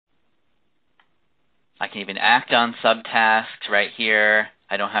I can even act on subtasks right here.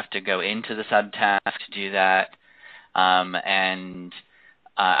 I don't have to go into the subtask to do that. And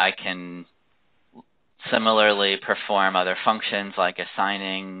I can similarly perform other functions like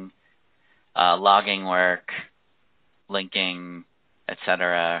assigning, logging work, linking,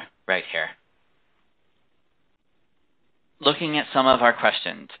 etc. right here. Looking at some of our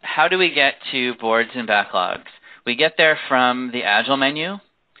questions. How do we get to boards and backlogs? We get there from the Agile menu.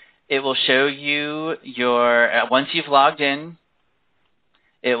 It will show you once you've logged in,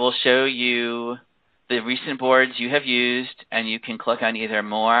 it will show you the recent boards you have used, and you can click on either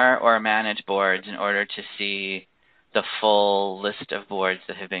More or Manage Boards in order to see the full list of boards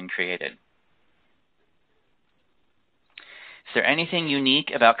that have been created. Is there anything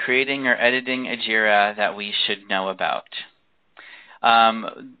unique about creating or editing a JIRA that we should know about?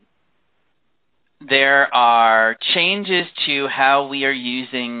 There are changes to how we are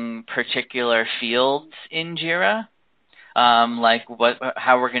using particular fields in JIRA, like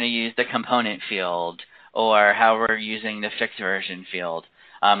how we're going to use the component field or how we're using the fixed version field.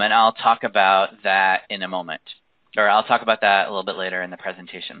 And I'll talk about that in a moment, or I'll talk about that a little bit later in the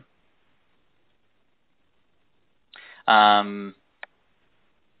presentation. One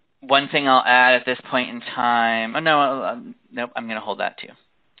thing I'll add at this point in time, nope, I'm going to hold that too.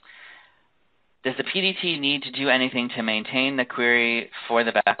 Does the PDT need to do anything to maintain the query for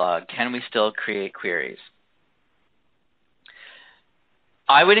the backlog? Can we still create queries?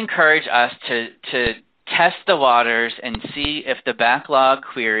 I would encourage us to test the waters and see if the backlog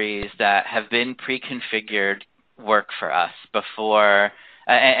queries that have been pre-configured work for us before,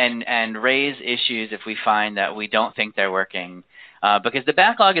 and raise issues if we find that we don't think they're working. Because the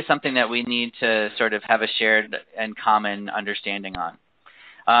backlog is something that we need to sort of have a shared and common understanding on.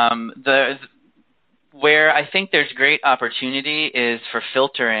 Where I think there's great opportunity is for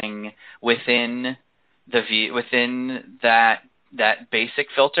filtering within the view, within that basic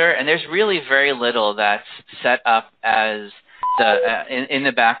filter, and there's really very little that's set up as in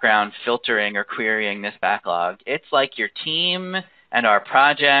the background filtering or querying this backlog. It's like your team and our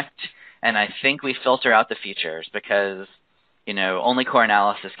project, and I think we filter out the features because only core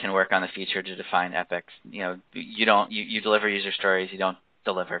analysis can work on the feature to define epics. You deliver user stories, you don't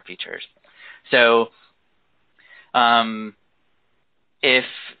deliver features. So if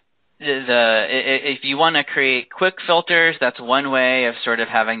you want to create quick filters, that's one way of sort of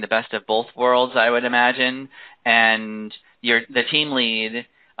having the best of both worlds, I would imagine. And the team lead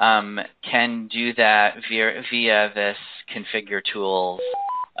can do that via this configure tools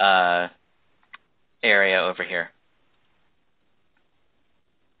area over here.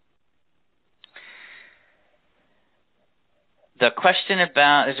 There's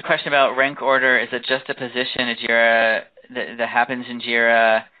a question about rank order. Is it just a position in JIRA that happens in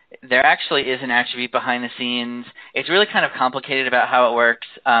JIRA? There actually is an attribute behind the scenes. It's really kind of complicated about how it works.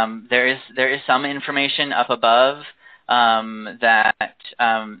 There is some information up above that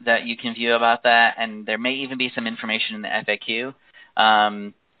you can view about that, and there may even be some information in the FAQ.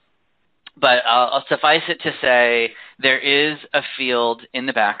 But I'll suffice it to say there is a field in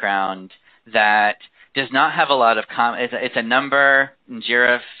the background that does not have a lot of it's a number, and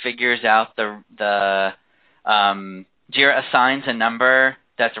JIRA figures out JIRA assigns a number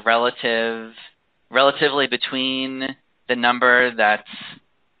that's relatively between the number that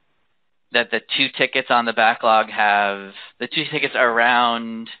the two tickets on the backlog have, the two tickets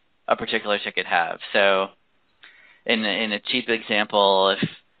around a particular ticket have. So in a cheap example,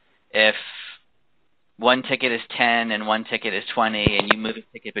 if one ticket is 10 and one ticket is 20 and you move a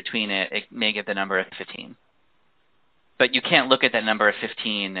ticket between it, it may get the number of 15. But you can't look at that number of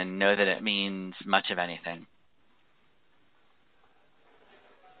 15 and know that it means much of anything.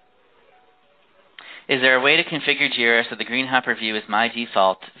 Is there a way to configure JIRA so the Greenhopper view is my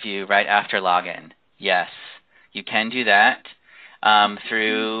default view right after login? Yes, you can do that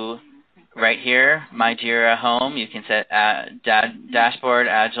through right here, my JIRA home. You can set dashboard,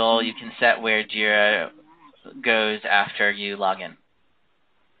 Agile. You can set where JIRA goes after you log in.